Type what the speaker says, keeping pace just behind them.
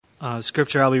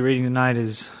Scripture I'll be reading tonight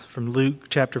is from Luke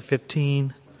chapter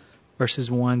 15, verses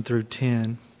 1 through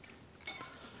 10.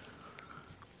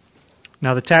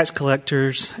 Now the tax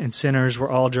collectors and sinners were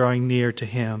all drawing near to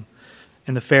him,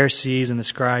 and the Pharisees and the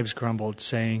scribes grumbled,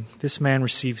 saying, "This man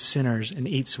receives sinners and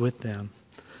eats with them."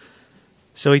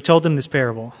 So he told them this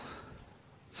parable.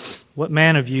 "What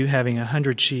man of you, having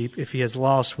 100 sheep, if he has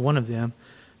lost one of them,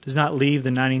 does not leave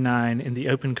the 99 in the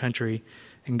open country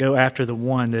and go after the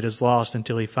one that is lost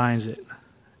until he finds it?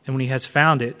 And when he has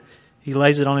found it, he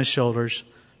lays it on his shoulders,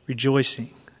 rejoicing.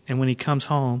 And when he comes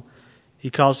home, he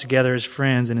calls together his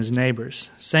friends and his neighbors,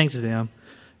 saying to them,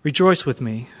 'Rejoice with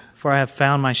me, for I have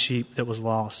found my sheep that was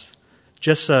lost.'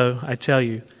 Just so, I tell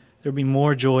you, there will be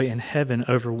more joy in heaven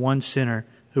over one sinner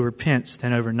who repents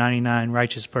than over 99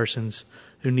 righteous persons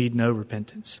who need no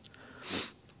repentance.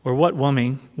 Or what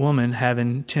woman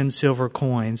having 10 silver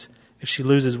coins, if she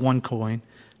loses one coin,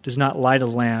 does not light a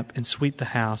lamp and sweep the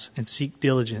house and seek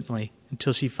diligently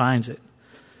until she finds it?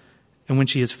 And when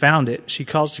she has found it, she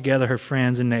calls together her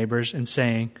friends and neighbors and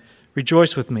saying,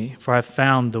 'Rejoice with me, for I have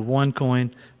found the one coin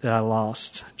that I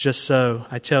lost.' Just so,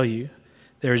 I tell you,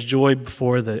 there is joy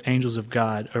before the angels of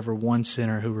God over one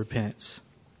sinner who repents."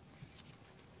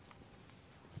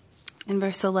 In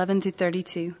verse 11 through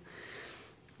 32,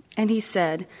 "And he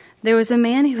said, 'There was a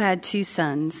man who had 2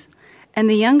 sons, and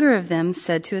the younger of them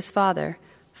said to his father,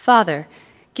 "Father,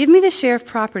 give me the share of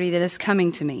property that is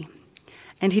coming to me."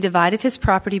 And he divided his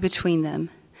property between them.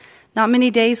 Not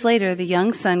many days later, the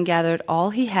young son gathered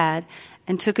all he had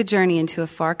and took a journey into a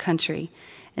far country,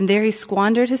 and there he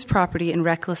squandered his property in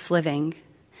reckless living.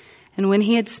 And when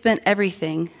he had spent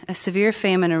everything, a severe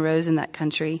famine arose in that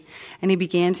country, and he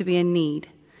began to be in need.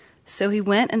 So he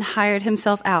went and hired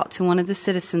himself out to one of the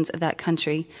citizens of that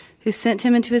country, who sent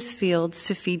him into his fields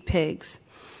to feed pigs.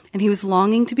 And he was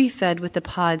longing to be fed with the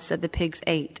pods that the pigs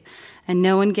ate, and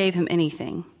no one gave him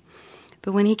anything.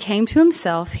 But when he came to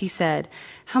himself, he said,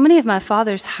 'How many of my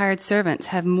father's hired servants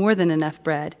have more than enough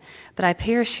bread, but I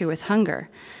perish here with hunger?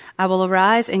 I will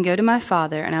arise and go to my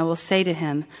father, and I will say to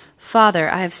him, Father,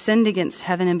 I have sinned against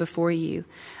heaven and before you.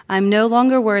 I am no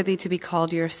longer worthy to be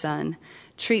called your son.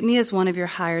 Treat me as one of your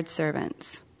hired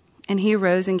servants.' And he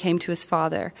arose and came to his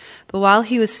father. But while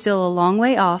he was still a long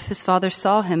way off, his father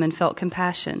saw him and felt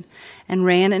compassion, and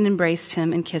ran and embraced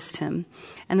him and kissed him.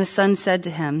 And the son said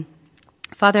to him,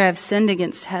 'Father, I have sinned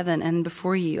against heaven and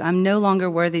before you. I am no longer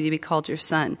worthy to be called your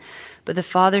son.' But the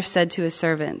father said to his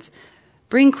servants,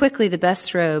 'Bring quickly the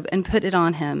best robe and put it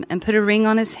on him, and put a ring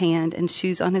on his hand and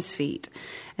shoes on his feet.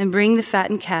 And bring the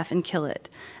fattened calf and kill it,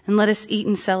 and let us eat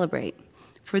and celebrate.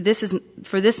 For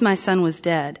this my son was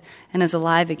dead and is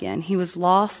alive again. He was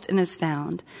lost and is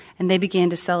found.' And they began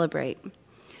to celebrate.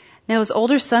 Now his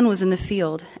older son was in the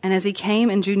field, and as he came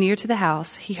and drew near to the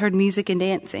house, he heard music and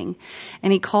dancing.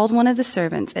 And he called one of the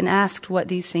servants and asked what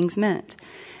these things meant.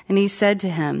 And he said to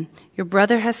him, 'Your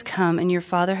brother has come, and your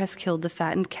father has killed the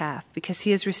fattened calf, because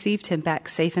he has received him back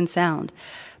safe and sound.'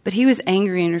 But he was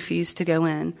angry and refused to go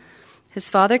in. His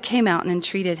father came out and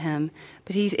entreated him,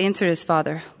 but he answered his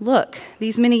father, 'Look,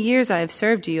 these many years I have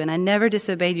served you, and I never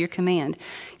disobeyed your command.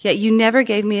 Yet you never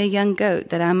gave me a young goat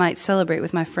that I might celebrate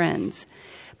with my friends.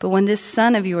 But when this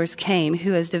son of yours came,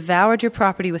 who has devoured your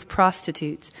property with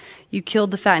prostitutes, you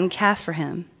killed the fattened calf for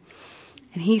him.'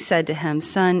 And he said to him,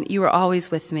 'Son, you are always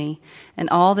with me, and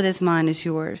all that is mine is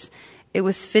yours. It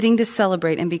was fitting to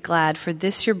celebrate and be glad, for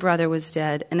this your brother was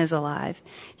dead and is alive.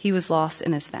 He was lost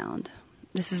and is found.'"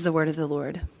 This is the word of the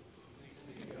Lord.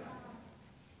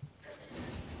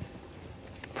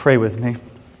 Pray with me.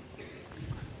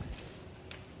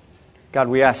 God,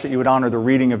 we ask that you would honor the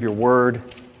reading of your word,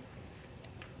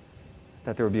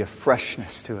 that there would be a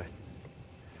freshness to it.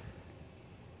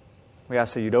 We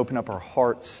ask that you'd open up our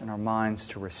hearts and our minds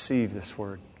to receive this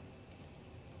word.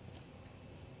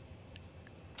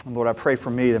 And Lord, I pray for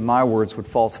me that my words would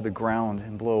fall to the ground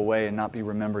and blow away and not be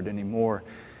remembered anymore.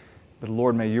 But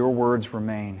Lord, may your words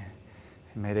remain,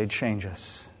 and may they change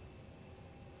us.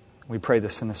 We pray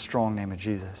this in the strong name of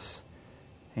Jesus.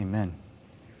 Amen.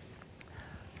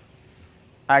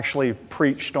 I actually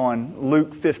preached on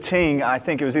Luke 15. I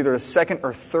think it was either the second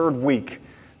or third week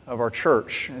of our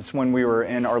church. It's when we were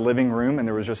in our living room, and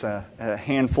there was just a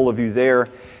handful of you there.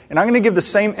 And I'm going to give the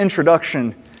same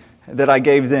introduction that I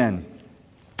gave then.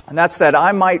 And that's that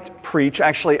I might preach.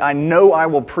 Actually, I know I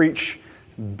will preach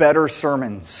better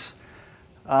sermons.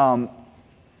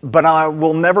 But I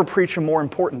will never preach a more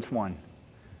important one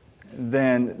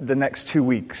than the next 2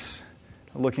 weeks,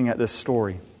 looking at this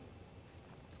story.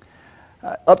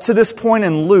 Up to this point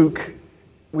in Luke,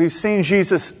 we've seen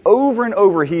Jesus over and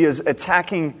over. He is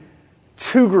attacking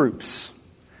 2 groups.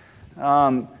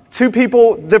 Two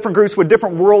people, different groups with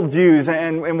different worldviews,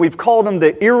 and we've called them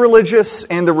the irreligious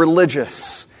and the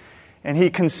religious. And he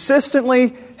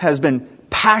consistently has been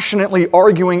passionately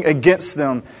arguing against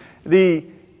them. The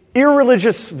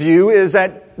irreligious view is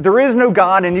that there is no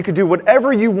God and you can do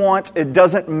whatever you want, it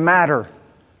doesn't matter.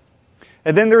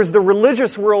 And then there's the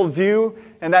religious worldview,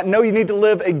 and that no, you need to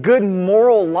live a good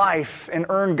moral life and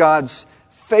earn God's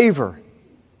favor.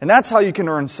 And that's how you can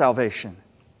earn salvation.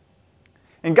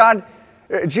 And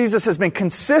Jesus has been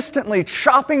consistently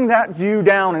chopping that view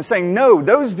down and saying, no,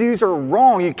 those views are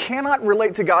wrong. You cannot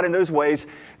relate to God in those ways.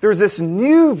 There's this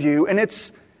new view, and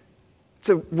it's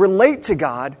to relate to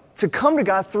God, to come to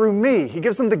God through me. He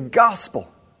gives them the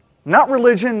gospel. Not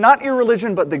religion, not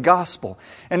irreligion, but the gospel.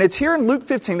 And it's here in Luke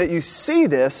 15 that you see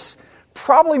this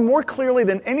probably more clearly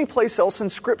than any place else in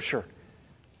Scripture.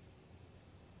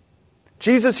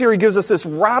 Jesus here, he gives us this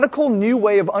radical new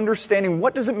way of understanding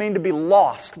what does it mean to be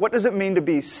lost? What does it mean to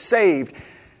be saved?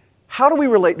 How do we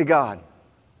relate to God?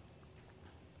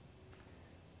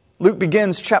 Luke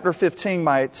begins chapter 15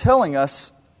 by telling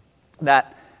us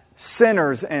that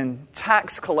sinners and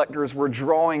tax collectors were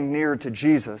drawing near to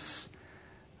Jesus.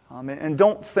 And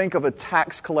don't think of a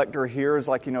tax collector here as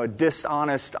like, a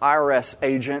dishonest IRS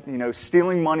agent,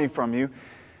 stealing money from you.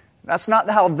 That's not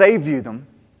how they view them.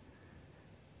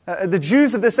 The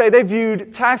Jews of this day, they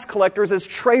viewed tax collectors as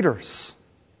traitors.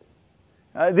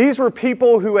 These were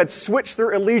people who had switched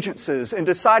their allegiances and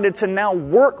decided to now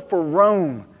work for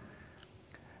Rome.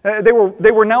 They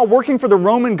were now working for the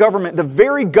Roman government, the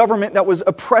very government that was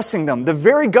oppressing them, the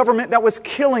very government that was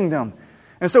killing them.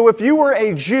 And so if you were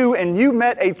a Jew and you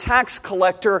met a tax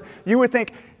collector, you would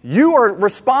think, you are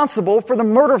responsible for the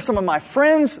murder of some of my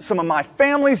friends, some of my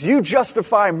families. You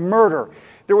justify murder.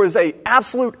 There was an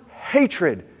absolute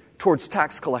hatred towards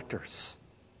tax collectors.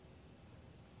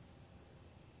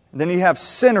 And then you have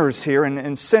sinners here,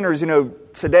 and sinners,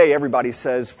 today everybody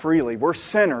says freely, we're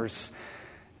sinners.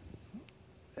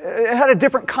 It had a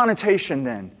different connotation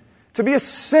then. To be a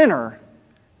sinner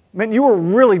meant you were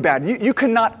really bad. You could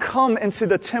not come into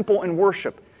the temple and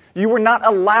worship. You were not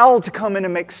allowed to come in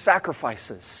and make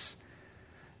sacrifices.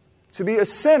 To be a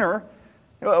sinner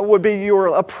would be you were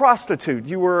a prostitute,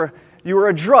 you were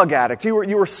a drug addict, you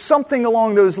were something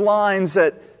along those lines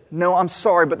that, no, I'm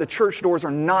sorry, but the church doors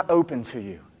are not open to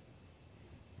you.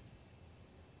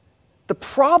 The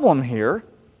problem here,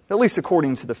 at least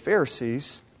according to the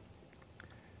Pharisees,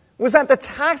 was that the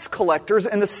tax collectors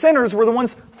and the sinners were the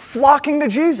ones flocking to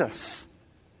Jesus.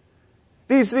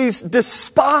 These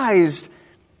despised,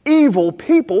 evil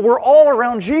people were all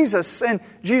around Jesus, and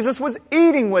Jesus was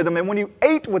eating with them. And when you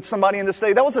ate with somebody in this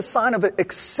day, that was a sign of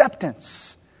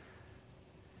acceptance.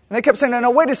 And they kept saying,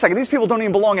 no, wait a second, these people don't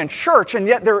even belong in church, and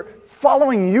yet they're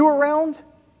following you around?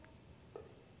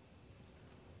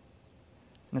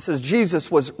 And it says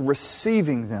Jesus was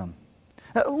receiving them.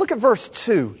 Now, look at verse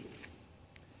 2.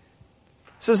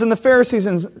 It says, and the Pharisees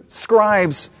and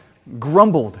scribes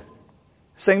grumbled,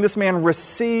 saying, this man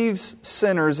receives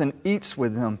sinners and eats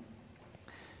with them.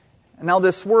 And now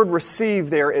this word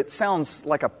receive there, it sounds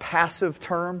like a passive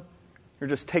term. You're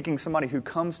just taking somebody who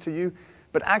comes to you.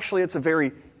 But actually it's a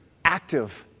very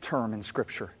active term in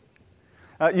Scripture.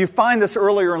 You find this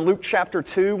earlier in Luke chapter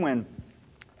 2 when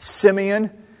Simeon,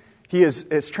 he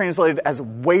is translated as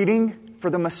waiting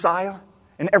for the Messiah.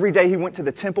 And every day he went to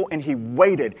the temple and he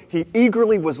waited. He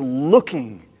eagerly was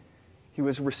looking. He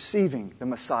was receiving the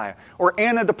Messiah. Or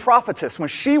Anna the prophetess, when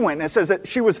she went, and it says that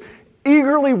she was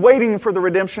eagerly waiting for the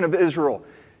redemption of Israel.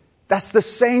 That's the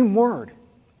same word.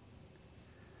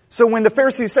 So when the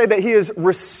Pharisees say that he is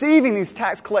receiving these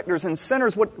tax collectors and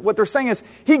sinners, what they're saying is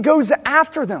he goes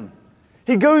after them.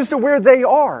 He goes to where they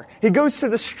are. He goes to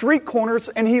the street corners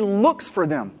and he looks for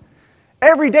them.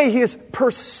 Every day he is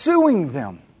pursuing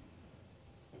them.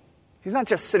 He's not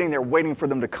just sitting there waiting for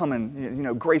them to come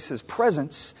and, grace his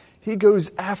presence. He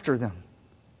goes after them,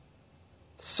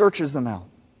 searches them out.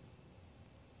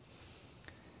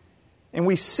 And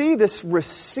we see this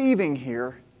receiving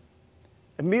here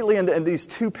immediately in these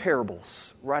two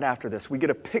parables right after this. We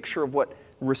get a picture of what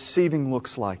receiving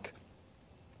looks like.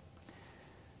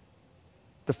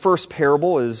 The first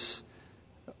parable is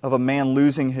of a man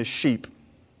losing his sheep.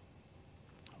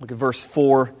 Look at verse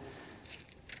 4.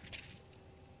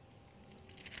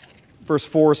 Verse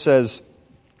 4 says,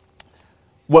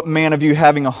 what man of you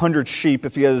having 100 sheep,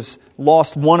 if he has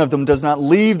lost one of them, does not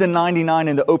leave the 99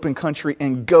 in the open country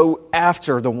and go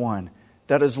after the one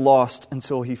that is lost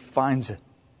until he finds it?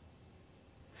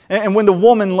 And when the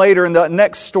woman later in the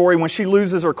next story, when she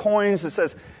loses her coins, it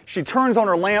says she turns on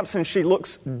her lamps and she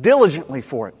looks diligently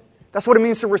for it. That's what it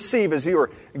means to receive, is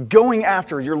you're going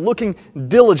after, you're looking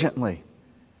diligently.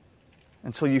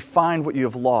 until you find what you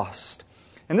have lost.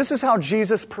 And this is how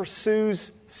Jesus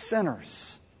pursues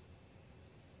sinners.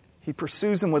 He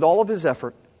pursues them with all of His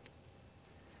effort.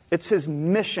 It's His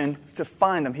mission to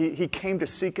find them. He came to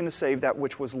seek and to save that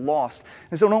which was lost.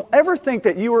 And so don't ever think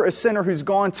that you are a sinner who's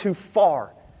gone too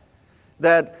far.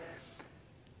 That,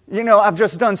 I've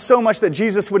just done so much that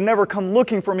Jesus would never come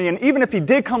looking for me. And even if He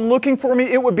did come looking for me,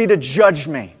 it would be to judge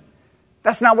me.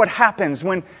 That's not what happens.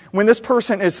 When this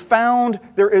person is found,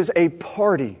 there is a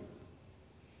party.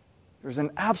 There's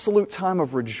an absolute time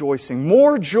of rejoicing.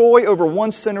 More joy over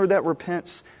one sinner that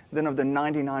repents than of the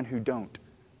 99 who don't.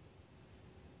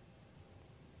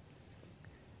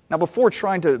 Now, before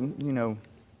trying to,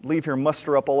 leave here,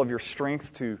 muster up all of your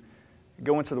strength to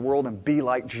go into the world and be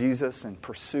like Jesus and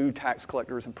pursue tax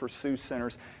collectors and pursue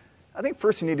sinners, I think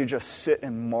first you need to just sit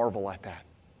and marvel at that.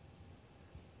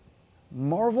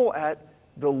 Marvel at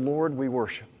the Lord we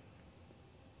worship.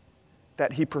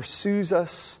 That He pursues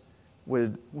us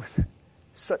with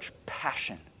such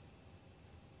passion.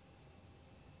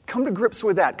 Come to grips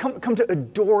with that. Come to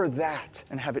adore that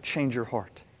and have it change your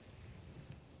heart.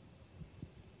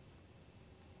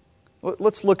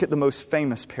 Let's look at the most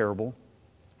famous parable,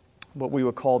 what we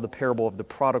would call the parable of the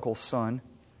prodigal son.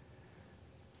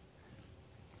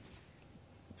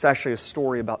 It's actually a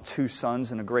story about two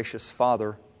sons and a gracious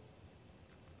father.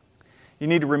 You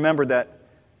need to remember that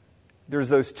there's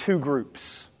those two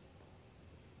groups.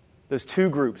 There's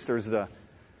two groups. There's the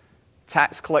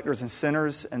tax collectors and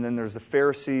sinners, and then there's the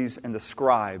Pharisees and the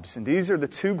scribes. And these are the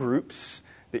two groups,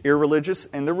 the irreligious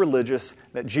and the religious,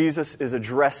 that Jesus is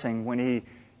addressing when He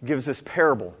gives this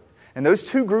parable. And those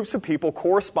two groups of people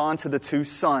correspond to the two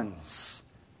sons.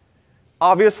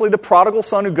 Obviously, the prodigal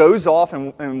son who goes off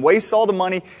and wastes all the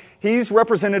money, he's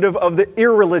representative of the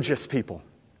irreligious people.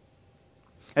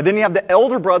 And then you have the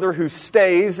elder brother who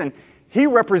stays, and he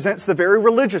represents the very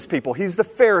religious people. He's the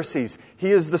Pharisees.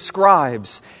 He is the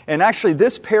scribes. And actually,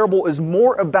 this parable is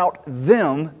more about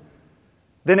them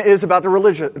than it is about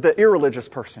the irreligious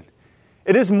person.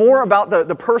 It is more about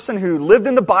the person who lived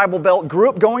in the Bible Belt, grew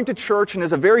up going to church, and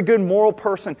is a very good moral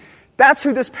person. That's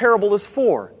who this parable is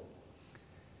for.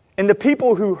 And the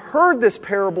people who heard this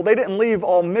parable, they didn't leave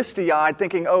all misty-eyed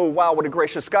thinking, oh, wow, what a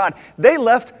gracious God. They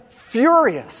left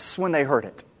furious when they heard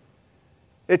it.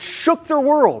 It shook their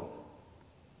world.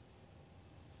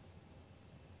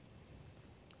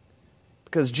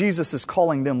 Because Jesus is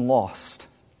calling them lost.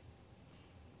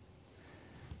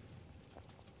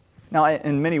 Now,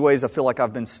 in many ways, I feel like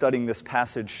I've been studying this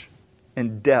passage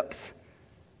in depth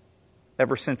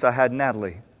ever since I had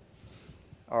Natalie,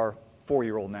 our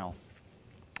 4-year-old now.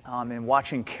 And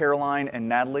watching Caroline and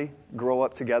Natalie grow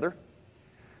up together.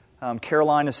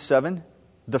 Caroline is 7,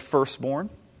 the firstborn.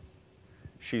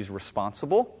 She's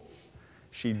responsible.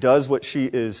 She does what she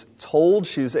is told.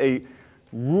 She's a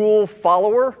rule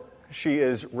follower. She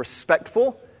is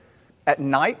respectful. At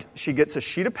night, she gets a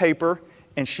sheet of paper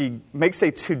and she makes a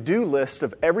to-do list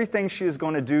of everything she is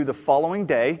going to do the following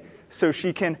day so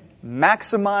she can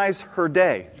maximize her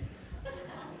day.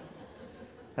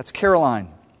 That's Caroline.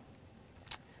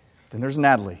 Then there's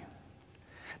Natalie.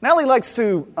 Natalie likes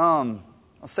to, I'll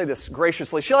say this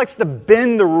graciously, she likes to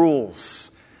bend the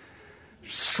rules,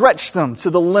 stretch them to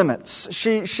the limits.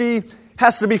 She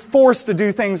has to be forced to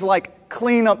do things like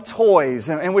clean up toys,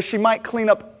 and which she might clean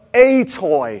up a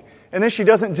toy, and then she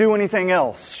doesn't do anything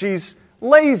else. She's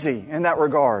lazy in that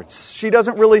regards. She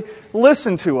doesn't really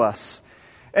listen to us.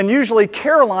 And usually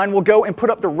Caroline will go and put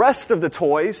up the rest of the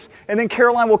toys, and then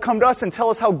Caroline will come to us and tell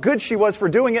us how good she was for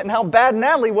doing it and how bad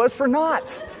Natalie was for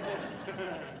not.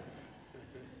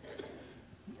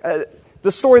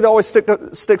 The story that always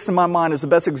sticks in my mind as the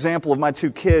best example of my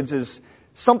two kids is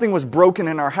something was broken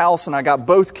in our house, and I got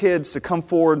both kids to come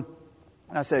forward,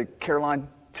 and I said, Caroline,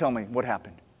 tell me what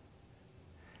happened.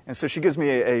 And so she gives me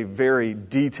a very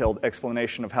detailed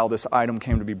explanation of how this item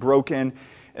came to be broken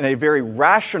and a very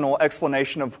rational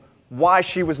explanation of why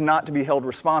she was not to be held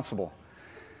responsible.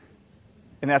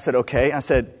 And I said, okay. I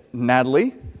said,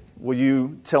 Natalie, will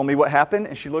you tell me what happened?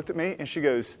 And she looked at me and she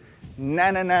goes, na.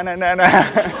 And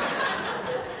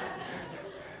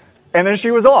then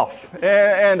she was off.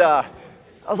 And I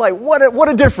was like, what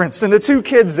a difference in the two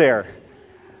kids there.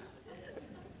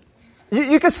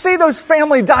 You could see those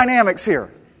family dynamics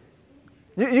here.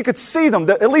 You could see them,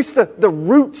 at least the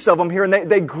roots of them here, and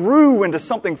they grew into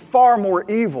something far more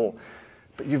evil.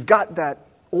 But you've got that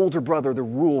older brother, the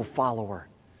rule follower,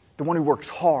 the one who works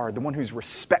hard, the one who's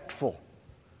respectful.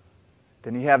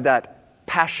 Then you have that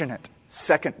passionate,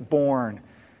 second-born,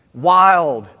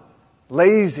 wild,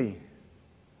 lazy,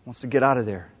 wants to get out of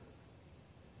there.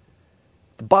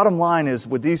 The bottom line is,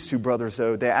 with these two brothers,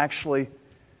 though, they actually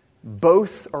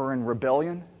both are in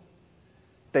rebellion,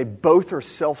 they both are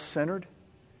self-centered,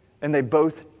 and they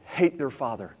both hate their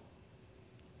father.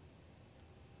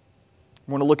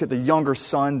 We're going to look at the younger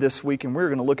son this week, and we're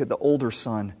going to look at the older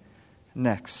son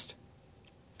next.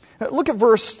 Look at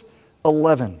verse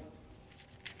 11.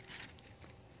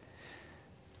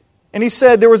 And he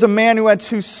said, there was a man who had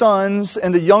 2 sons,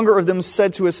 and the younger of them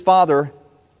said to his father,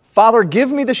 Father,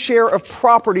 give me the share of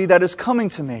property that is coming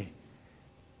to me.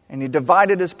 And he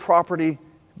divided his property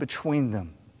between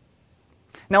them.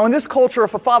 Now, in this culture,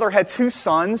 if a father had 2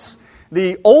 sons,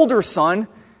 the older son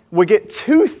would get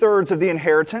 2/3 of the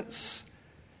inheritance,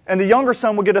 and the younger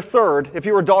son would get 1/3. If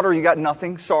you were a daughter, you got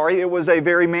nothing. Sorry, it was a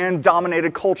very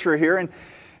man-dominated culture here.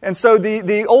 And so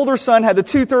the older son had the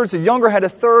 2/3, the younger had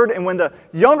 1/3. And when the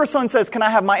younger son says, can I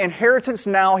have my inheritance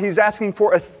now? He's asking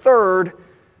for 1/3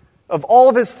 of all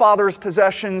of his father's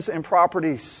possessions and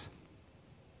properties.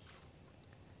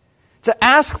 To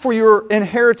ask for your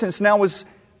inheritance now was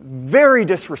very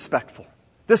disrespectful.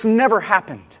 This never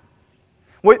happened.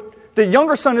 What the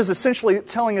younger son is essentially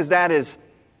telling his dad is,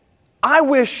 I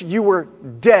wish you were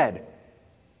dead.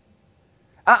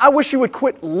 I wish you would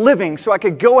quit living so I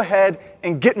could go ahead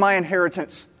and get my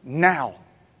inheritance now.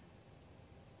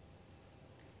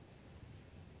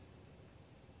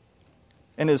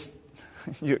 And as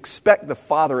you expect the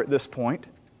father at this point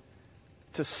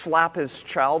to slap his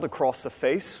child across the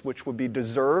face, which would be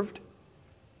deserved,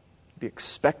 be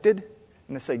expected,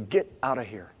 and to say, get out of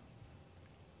here.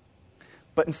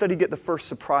 But instead you get the first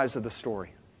surprise of the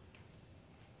story.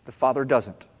 The father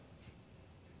doesn't.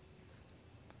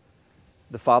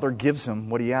 The father gives him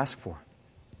what he asked for.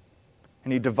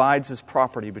 And he divides his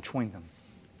property between them.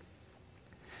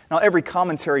 Now, every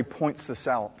commentary points this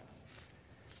out,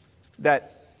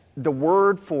 that the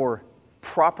word for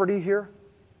property here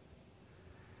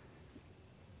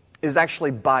is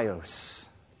actually bios,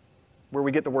 where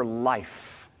we get the word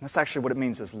life. And that's actually what it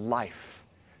means, is life.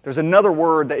 There's another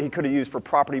word that he could have used for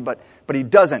property, but he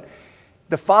doesn't.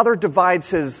 The father divides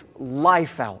his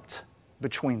life out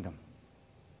between them.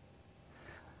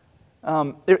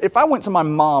 If I went to my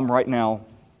mom right now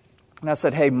and I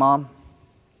said, hey, Mom,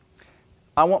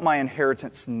 I want my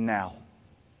inheritance now.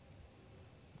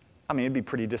 I mean, it'd be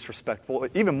pretty disrespectful,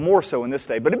 even more so in this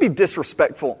day, but it'd be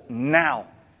disrespectful now.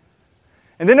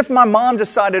 And then if my mom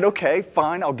decided, okay,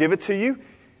 fine, I'll give it to you,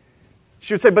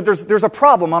 she would say, but there's a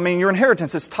problem. I mean, your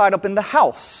inheritance is tied up in the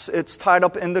house. It's tied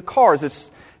up in the cars.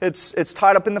 It's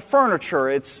tied up in the furniture.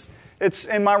 It's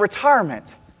in my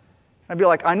retirement. I'd be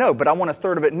like, I know, but I want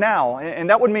 1/3 of it now. And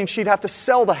that would mean she'd have to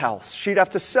sell the house. She'd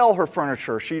have to sell her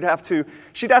furniture. She'd have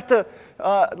to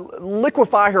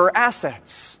liquefy her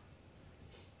assets.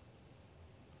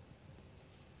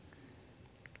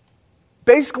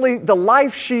 Basically, the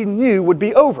life she knew would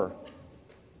be over.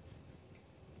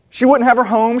 She wouldn't have her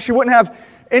home. She wouldn't have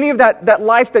any of that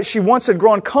life that she once had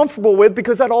grown comfortable with,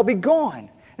 because that'd all be gone.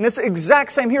 And it's the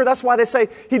exact same here. That's why they say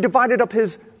he divided up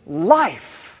his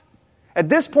life. At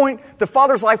this point, the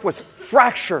father's life was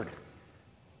fractured.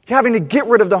 Having to get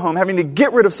rid of the home, having to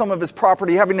get rid of some of his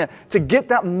property, having to get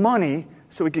that money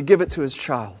so he could give it to his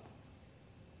child.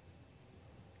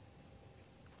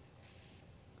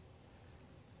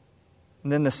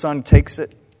 And then the son takes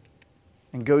it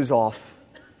and goes off,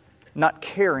 not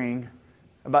caring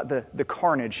about the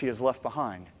carnage he has left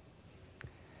behind.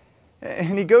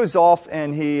 And he goes off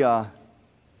and he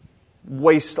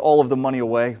wastes all of the money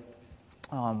away.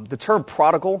 The term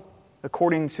prodigal,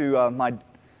 according to my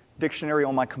dictionary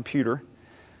on my computer,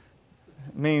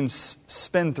 means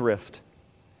spendthrift,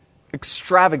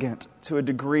 extravagant to a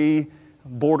degree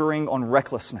bordering on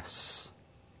recklessness.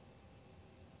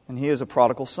 And he is a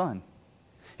prodigal son.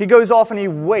 He goes off and he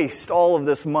wastes all of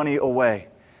this money away.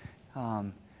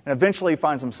 And eventually he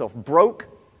finds himself broke.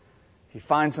 He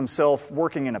finds himself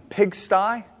working in a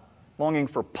pigsty, longing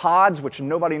for pods, which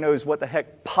nobody knows what the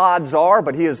heck pods are,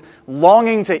 but he is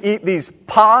longing to eat these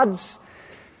pods.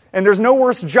 And there's no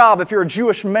worse job if you're a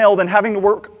Jewish male than having to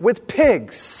work with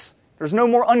pigs. There's no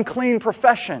more unclean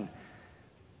profession.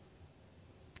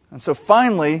 And so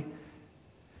finally,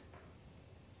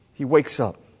 he wakes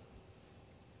up.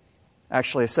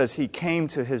 Actually, it says he came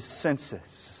to his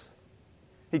senses.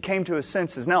 He came to his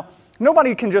senses. Now,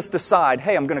 nobody can just decide,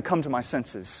 hey, I'm going to come to my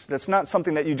senses. That's not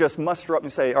something that you just muster up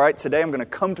and say, all right, today I'm going to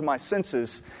come to my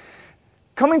senses.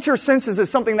 Coming to your senses is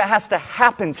something that has to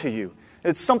happen to you.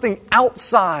 It's something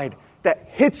outside that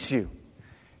hits you.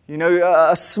 You know,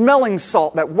 a smelling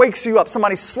salt that wakes you up,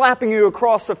 somebody slapping you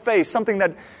across the face, something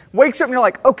that wakes up and you're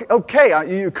like,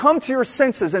 okay, you come to your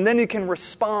senses and then you can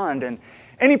respond. And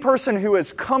any person who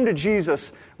has come to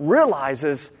Jesus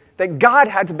realizes that God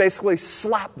had to basically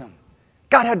slap them,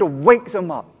 God had to wake them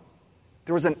up.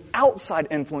 There was an outside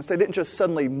influence. They didn't just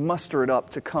suddenly muster it up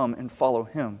to come and follow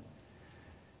Him.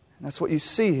 And that's what you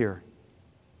see here.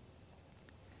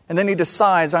 And then he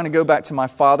decides, I'm going to go back to my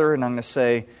father and I'm going to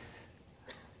say,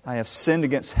 I have sinned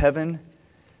against heaven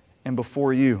and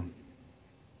before you.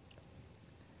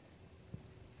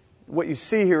 What you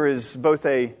see here is both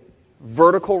a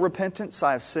vertical repentance,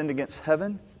 I have sinned against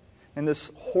heaven, and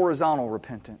this horizontal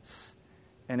repentance,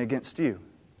 and against you.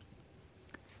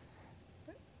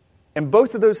 And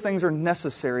both of those things are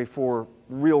necessary for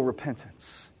real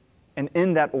repentance, and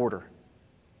in that order.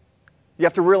 You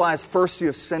have to realize first you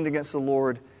have sinned against the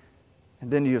Lord,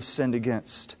 and then you have sinned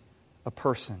against a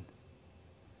person.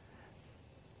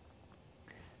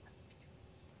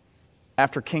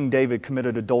 After King David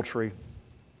committed adultery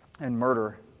and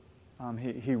murder,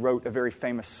 he wrote a very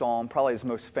famous psalm, probably his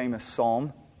most famous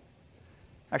psalm.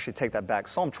 Actually, take that back.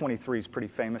 Psalm 23 is pretty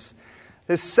famous.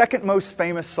 His second most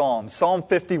famous psalm, Psalm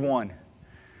 51,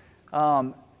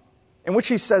 in which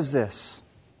he says this,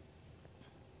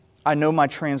 I know my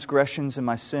transgressions and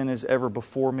my sin is ever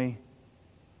before me.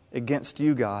 Against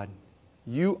you, God,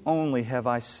 you only have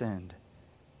I sinned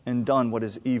and done what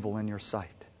is evil in your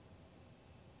sight.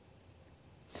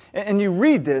 And you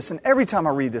read this, and every time I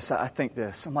read this, I think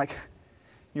this. I'm like,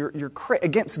 you're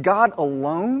against God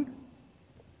alone?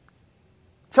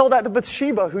 Tell that to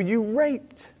Bathsheba, who you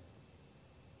raped.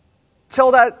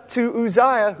 Tell that to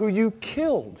Uzziah, who you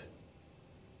killed.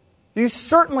 You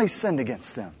certainly sinned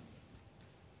against them.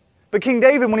 But King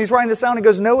David, when he's writing this down, he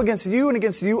goes, no, against you and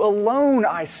against you alone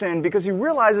I sinned, because he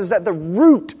realizes that the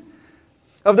root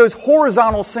of those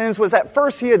horizontal sins was that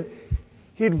first he had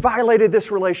violated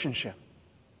this relationship.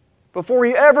 Before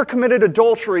he ever committed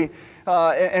adultery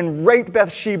and raped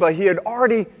Bathsheba, he had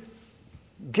already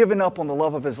given up on the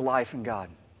love of his life in God.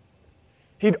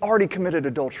 He'd already committed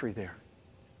adultery there.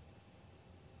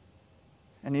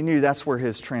 And he knew that's where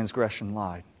his transgression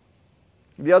lied.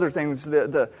 The other thing was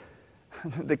the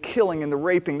killing and the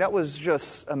raping. That was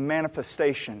just a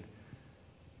manifestation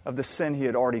of the sin he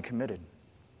had already committed.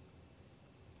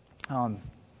 A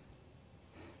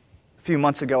few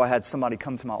months ago, I had somebody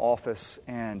come to my office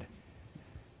and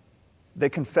they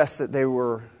confessed that they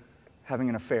were having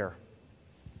an affair.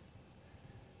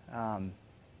 And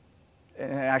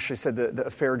actually said the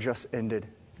affair just ended.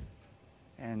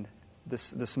 And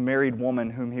this married woman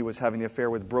whom he was having the affair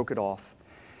with broke it off.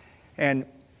 And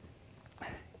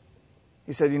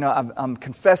he said, I'm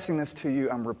confessing this to you.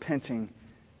 I'm repenting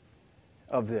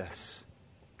of this.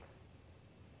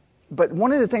 But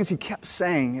one of the things he kept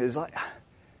saying is,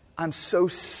 I'm so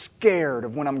scared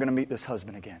of when I'm going to meet this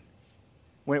husband again.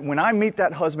 When I meet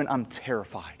that husband, I'm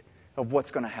terrified of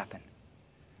what's going to happen.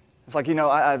 It's like,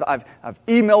 I've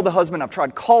emailed the husband, I've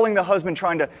tried calling the husband,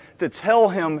 trying to tell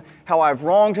him how I've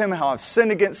wronged him, how I've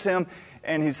sinned against him.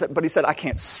 And he said, I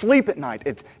can't sleep at night.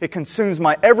 It consumes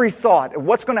my every thought of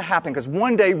what's going to happen, because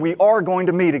one day we are going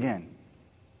to meet again.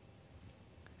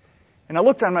 And I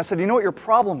looked at him and I said, you know what your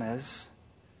problem is?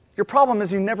 Your problem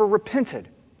is you never repented.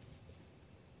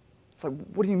 It's like,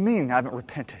 what do you mean I haven't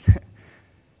repented?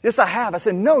 Yes, I have. I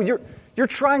said, no, you're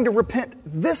trying to repent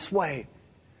this way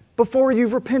before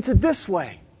you've repented this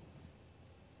way.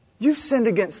 You've sinned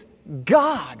against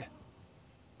God.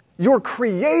 Your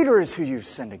Creator is who you've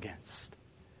sinned against.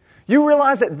 You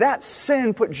realize that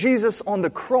sin put Jesus on the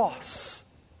cross.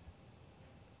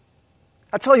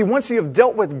 I tell you, once you have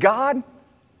dealt with God,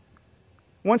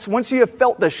 once you have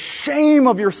felt the shame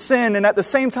of your sin and at the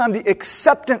same time the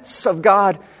acceptance of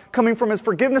God coming from His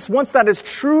forgiveness, once that has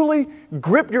truly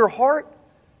gripped your heart,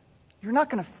 you're not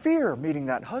going to fear meeting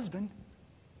that husband.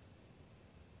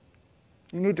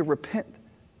 You need to repent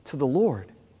to the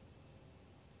Lord.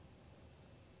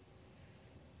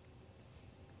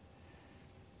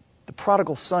 The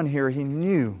prodigal son here, he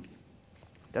knew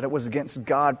that it was against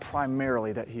God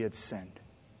primarily that he had sinned.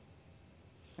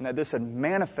 And that this had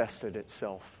manifested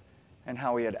itself in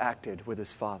how he had acted with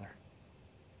his father.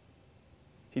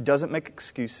 He doesn't make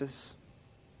excuses.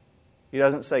 He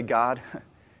doesn't say, God,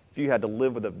 if you had to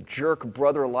live with a jerk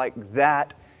brother like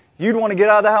that, you'd want to get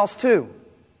out of the house too.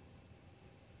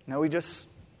 No, he just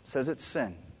says it's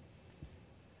sin.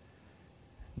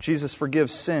 Jesus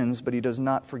forgives sins, but He does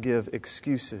not forgive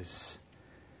excuses.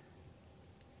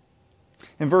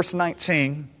 In verse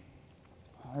 19,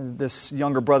 this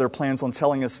younger brother plans on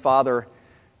telling his father,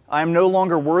 I am no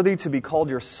longer worthy to be called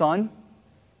your son.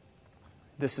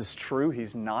 This is true,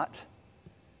 he's not.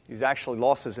 He's actually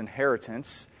lost his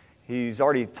inheritance. He's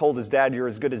already told his dad, you're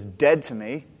as good as dead to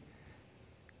me.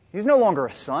 He's no longer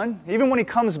a son. Even when he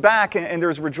comes back and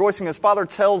there's rejoicing, his father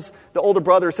tells the older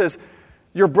brother, says,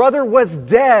 your brother was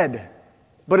dead,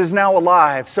 but is now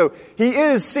alive. So he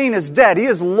is seen as dead. He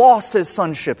has lost his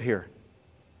sonship here.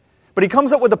 But he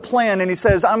comes up with a plan and he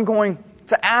says, I'm going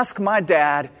to ask my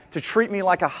dad to treat me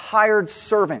like a hired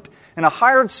servant. And a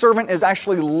hired servant is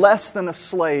actually less than a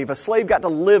slave. A slave got to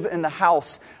live in the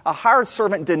house. A hired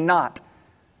servant did not.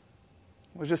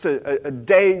 It was just a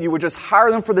day, you would just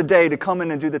hire them for the day to come in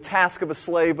and do the task of a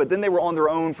slave, but then they were on their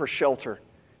own for shelter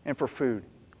and for food.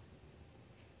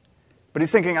 But he's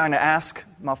thinking, I'm going to ask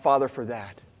my father for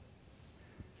that.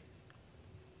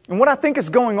 And what I think is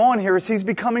going on here is he's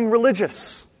becoming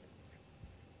religious.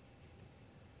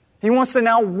 He wants to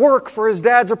now work for his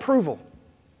dad's approval.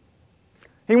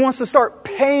 He wants to start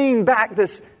paying back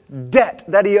this debt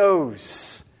that he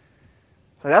owes.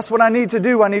 So that's what I need to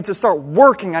do. I need to start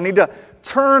working. I need to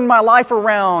turn my life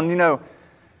around,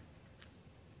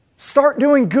 Start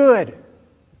doing good.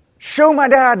 Show my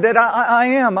dad that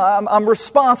I'm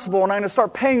responsible and I'm going to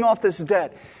start paying off this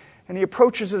debt. And he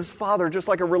approaches his father just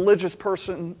like a religious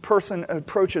person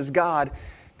approaches God.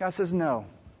 God says, no.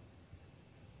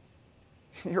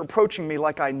 You're approaching me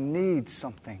like I need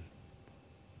something.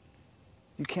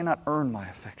 You cannot earn my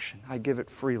affection. I give it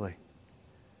freely.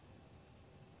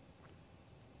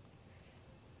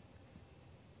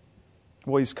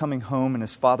 Well, he's coming home and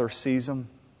his father sees him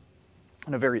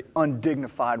in a very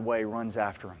undignified way, runs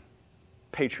after him.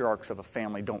 Patriarchs of a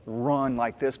family don't run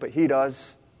like this, but he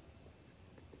does.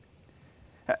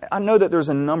 I know that there's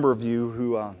a number of you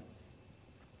who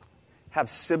have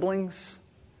siblings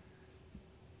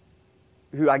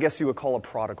who I guess you would call a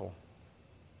prodigal,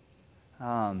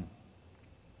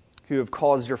 who have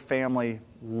caused your family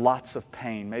lots of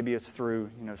pain. Maybe it's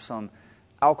through some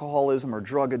alcoholism or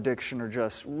drug addiction or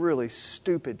just really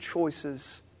stupid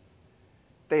choices.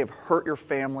 They have hurt your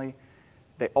family.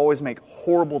 They always make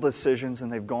horrible decisions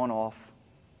and they've gone off.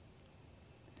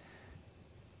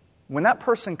 When that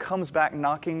person comes back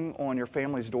knocking on your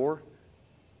family's door,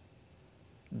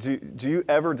 does it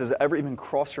ever even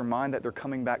cross your mind that they're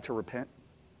coming back to repent?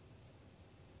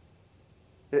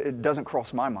 It doesn't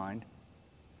cross my mind.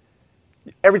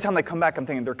 Every time they come back, I'm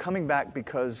thinking they're coming back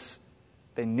because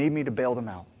they need me to bail them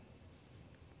out.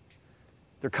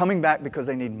 They're coming back because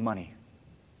they need money.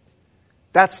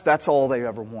 That's all they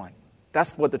ever want.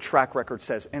 That's what the track record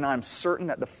says. And I'm certain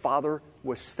that the father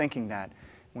was thinking that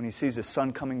when he sees his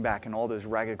son coming back in all those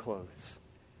ragged clothes.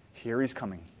 Here he's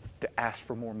coming to ask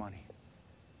for more money,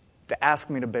 to ask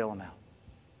me to bail him out.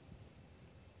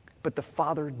 But the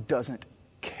father doesn't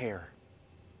care.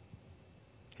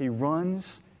 He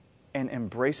runs and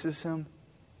embraces him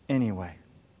anyway.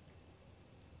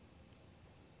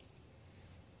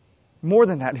 More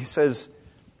than that, he says,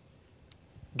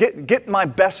 get my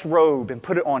best robe and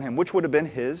put it on him, which would have been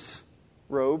his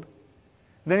robe.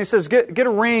 Then he says, get a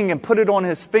ring and put it on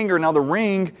his finger. Now the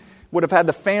ring would have had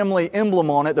the family emblem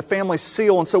on it, the family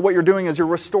seal. And so what you're doing is you're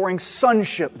restoring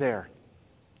sonship there.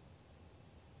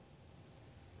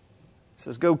 He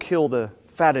says, go kill the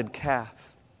fatted calf.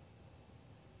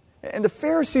 And the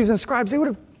Pharisees and scribes, they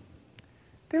would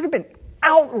have been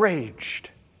outraged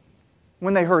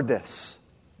when they heard this.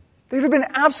 They would have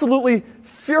been absolutely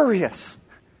furious.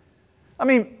 I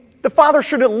mean, the father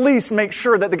should at least make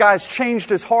sure that the guy's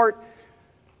changed his heart.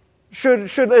 Should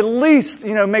at least,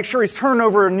 make sure he's turned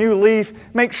over a new leaf.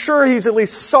 Make sure he's at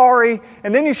least sorry.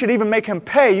 And then you should even make him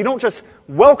pay. You don't just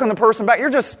welcome the person back.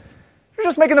 You're just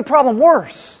making the problem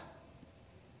worse.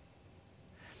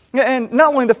 And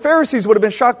not only the Pharisees would have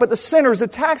been shocked, but the sinners, the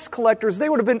tax collectors, they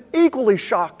would have been equally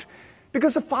shocked.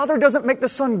 Because the father doesn't make the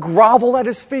son grovel at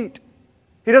his feet.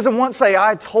 He doesn't once say,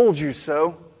 I told you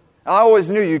so. I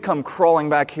always knew you'd come crawling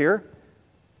back here.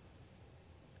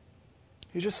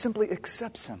 He just simply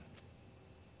accepts him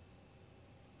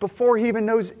before he even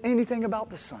knows anything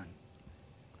about the son.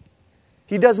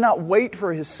 He does not wait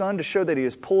for his son to show that he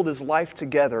has pulled his life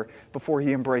together before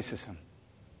he embraces him.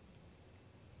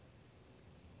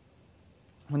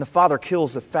 When the father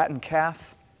kills the fattened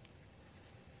calf,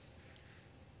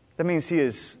 that means he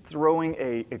is throwing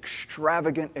an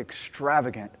extravagant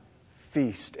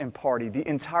feast and party. The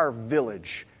entire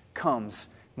village comes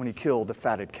when he killed the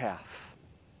fatted calf.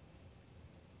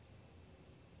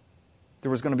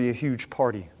 There was going to be a huge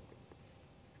party.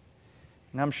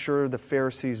 And I'm sure the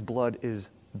Pharisees' blood is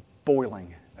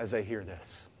boiling as they hear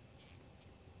this.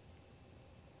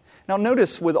 Now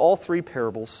notice with all three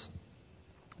parables,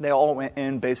 they all went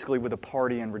in basically with a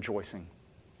party and rejoicing.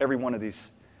 Every one of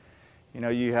these.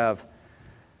 You have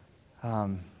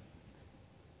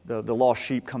the lost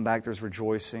sheep come back, there's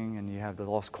rejoicing. And you have the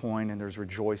lost coin, and there's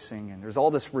rejoicing. And there's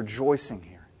all this rejoicing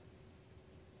here.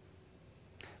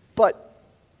 But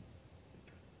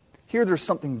here there's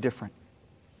something different.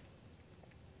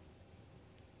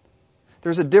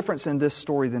 There's a difference in this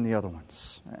story than the other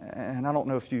ones. And I don't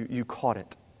know if you caught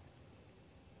it.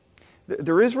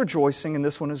 There is rejoicing in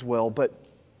this one as well, but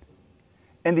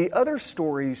in the other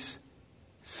stories,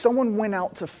 someone went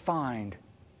out to find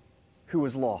who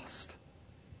was lost.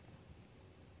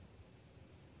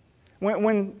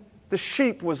 When the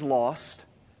sheep was lost,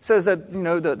 it says that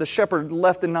the shepherd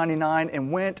left the 99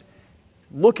 and went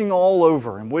looking all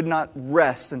over and would not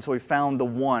rest until he found the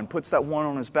one. Puts that one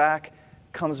on his back,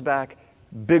 comes back,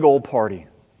 big old party.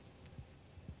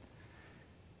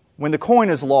 When the coin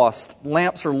is lost,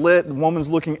 lamps are lit, the woman's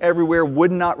looking everywhere,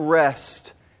 would not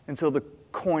rest until the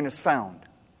coin is found.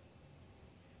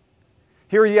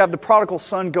 Here you have the prodigal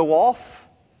son go off,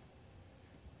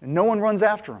 and no one runs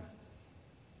after him.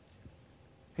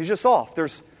 He's just off.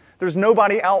 There's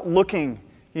nobody out looking,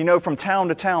 from town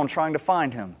to town trying to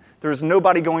find him. There's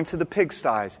nobody going to the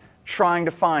pigsties trying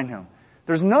to find him.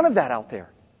 There's none of that out there.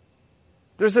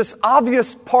 There's this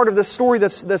obvious part of the story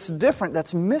that's different,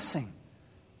 that's missing.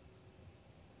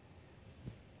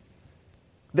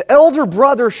 The elder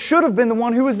brother should have been the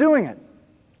one who was doing it.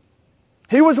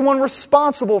 He was the one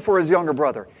responsible for his younger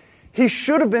brother. He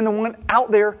should have been the one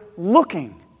out there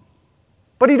looking.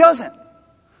 But he doesn't.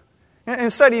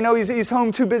 Instead, he's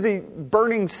home too busy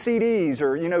burning CDs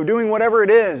or, doing whatever it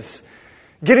is.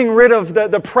 Getting rid of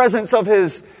the presence of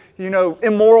his,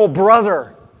 immoral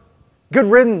brother. Good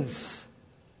riddance.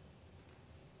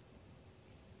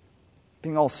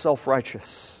 Being all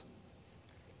self-righteous.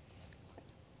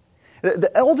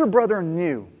 The elder brother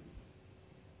knew,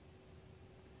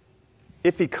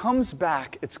 if he comes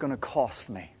back, it's going to cost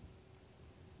me.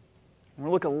 We're going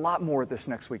to look a lot more at this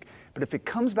next week. But if he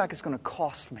comes back, it's going to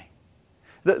cost me.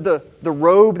 The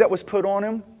robe that was put on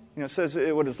him, says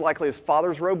it was likely his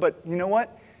father's robe. But you know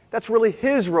what? That's really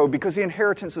his robe because the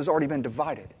inheritance has already been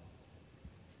divided.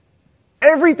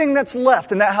 Everything that's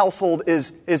left in that household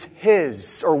is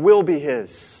his or will be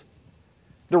his.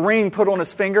 The ring put on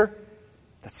his finger,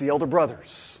 that's the elder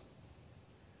brother's.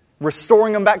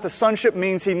 Restoring him back to sonship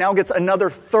means he now gets another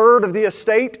third of the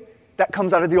estate that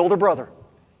comes out of the older brother.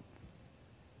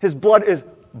 His blood is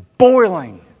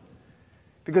boiling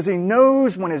because he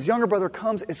knows when his younger brother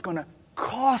comes, it's going to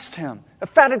cost him. A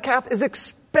fatted calf is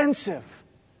expensive.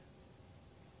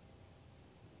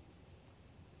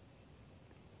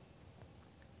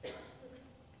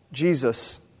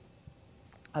 Jesus,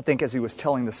 I think as he was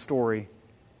telling the story,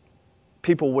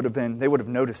 people would have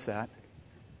noticed that.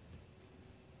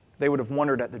 They would have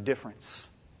wondered at the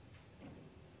difference.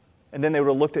 And then they would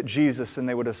have looked at Jesus and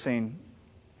they would have seen,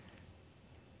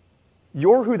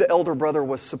 you're who the elder brother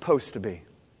was supposed to be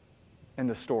in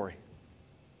the story.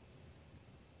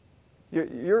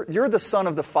 You're the son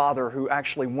of the father who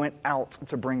actually went out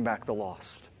to bring back the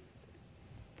lost.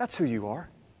 That's who you are.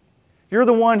 You're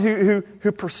the one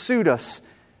who pursued us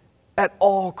at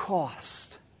all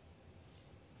cost.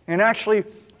 And actually,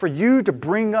 for you to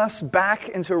bring us back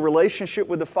into a relationship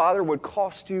with the Father would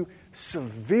cost you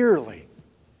severely.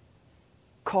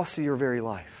 Cost you your very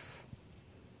life.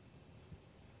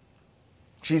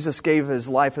 Jesus gave His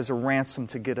life as a ransom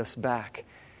to get us back.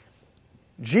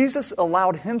 Jesus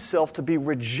allowed Himself to be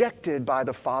rejected by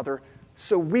the Father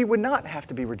so we would not have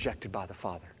to be rejected by the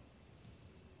Father.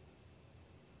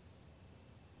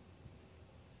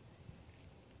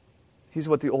 He's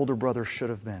what the older brother should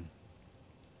have been.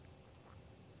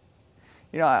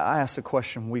 I asked a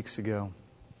question weeks ago.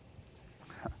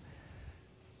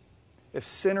 If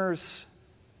sinners,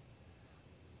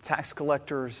 tax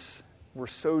collectors were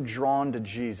so drawn to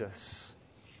Jesus,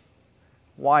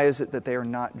 why is it that they are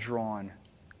not drawn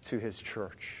to His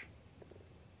church?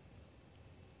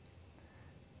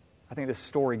 I think this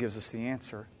story gives us the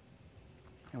answer,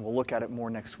 and we'll look at it more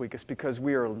next week. It's because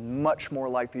we are much more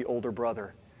like the older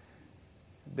brother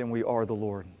than we are the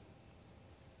Lord.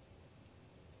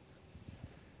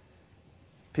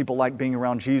 People like being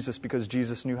around Jesus because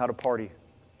Jesus knew how to party.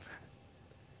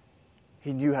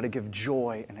 He knew how to give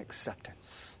joy and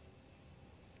acceptance.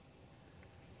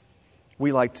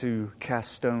 We like to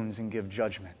cast stones and give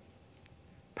judgment,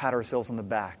 pat ourselves on the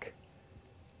back,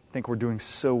 think we're doing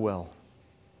so well.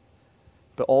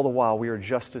 But all the while, we are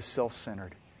just as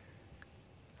self-centered,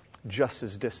 just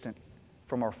as distant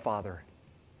from our Father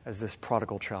as this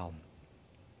prodigal child.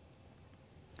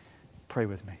 Pray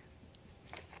with me.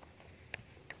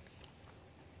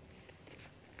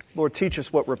 Lord, teach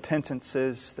us what repentance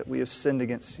is, that we have sinned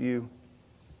against You.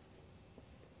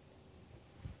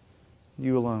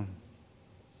 You alone.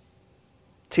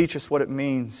 Teach us what it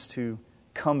means to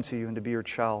come to You and to be Your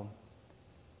child.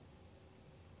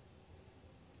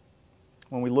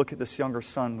 When we look at this younger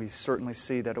son, we certainly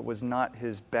see that it was not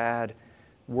his bad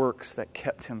works that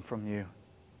kept him from you.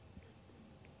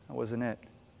 That wasn't it.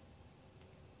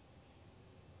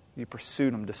 You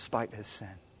pursued him despite his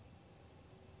sin.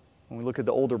 When we look at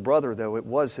the older brother, though, it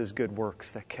was his good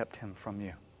works that kept him from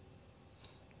you.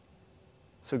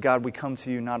 So God, we come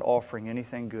to you not offering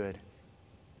anything good.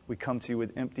 We come to you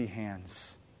with empty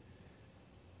hands,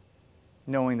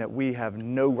 knowing that we have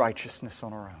no righteousness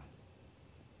on our own.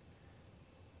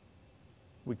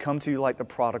 We come to you like the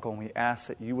prodigal, and we ask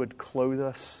that you would clothe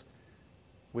us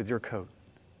with your coat.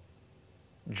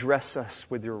 Dress us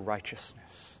with your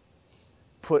righteousness.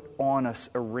 Put on us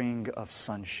a ring of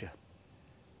sonship,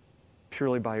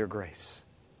 purely by your grace.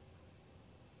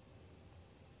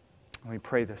 And we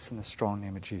pray this in the strong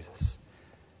name of Jesus.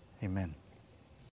 Amen.